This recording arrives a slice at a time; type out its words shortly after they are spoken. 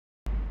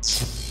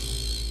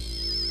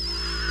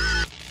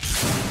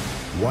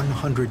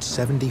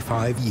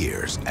175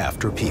 years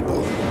after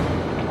people.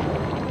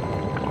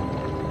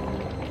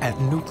 At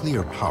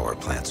nuclear power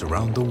plants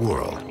around the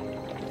world,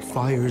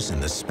 fires in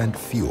the spent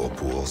fuel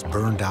pools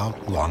burned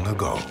out long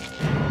ago.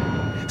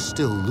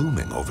 Still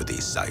looming over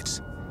these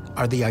sites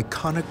are the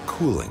iconic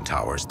cooling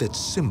towers that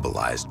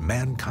symbolized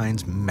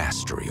mankind's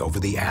mastery over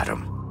the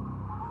atom.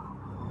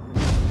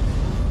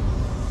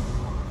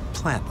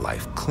 Plant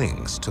life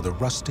clings to the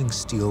rusting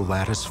steel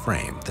lattice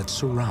frame that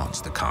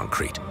surrounds the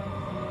concrete.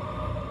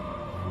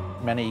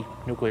 Many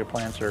nuclear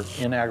plants are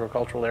in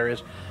agricultural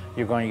areas.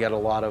 You're going to get a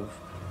lot of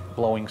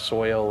blowing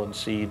soil and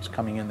seeds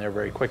coming in there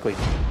very quickly.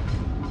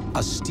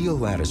 A steel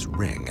lattice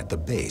ring at the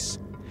base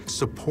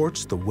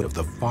supports the weight of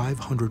the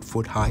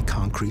 500-foot-high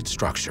concrete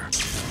structure.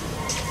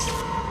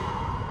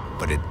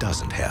 But it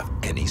doesn't have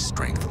any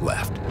strength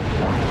left.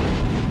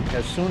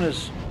 As soon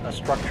as a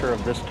structure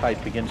of this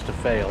type begins to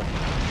fail,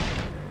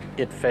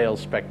 it fails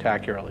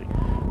spectacularly.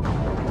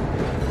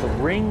 The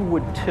ring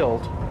would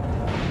tilt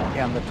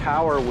and the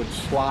tower would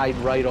slide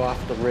right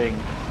off the ring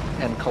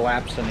and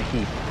collapse in a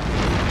heap.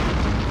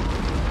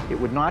 It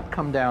would not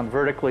come down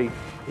vertically,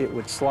 it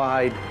would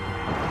slide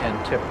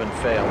and tip and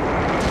fail.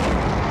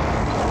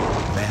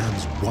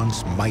 Man's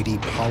once mighty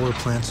power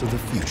plants of the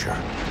future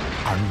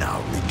are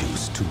now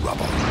reduced to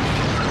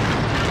rubble.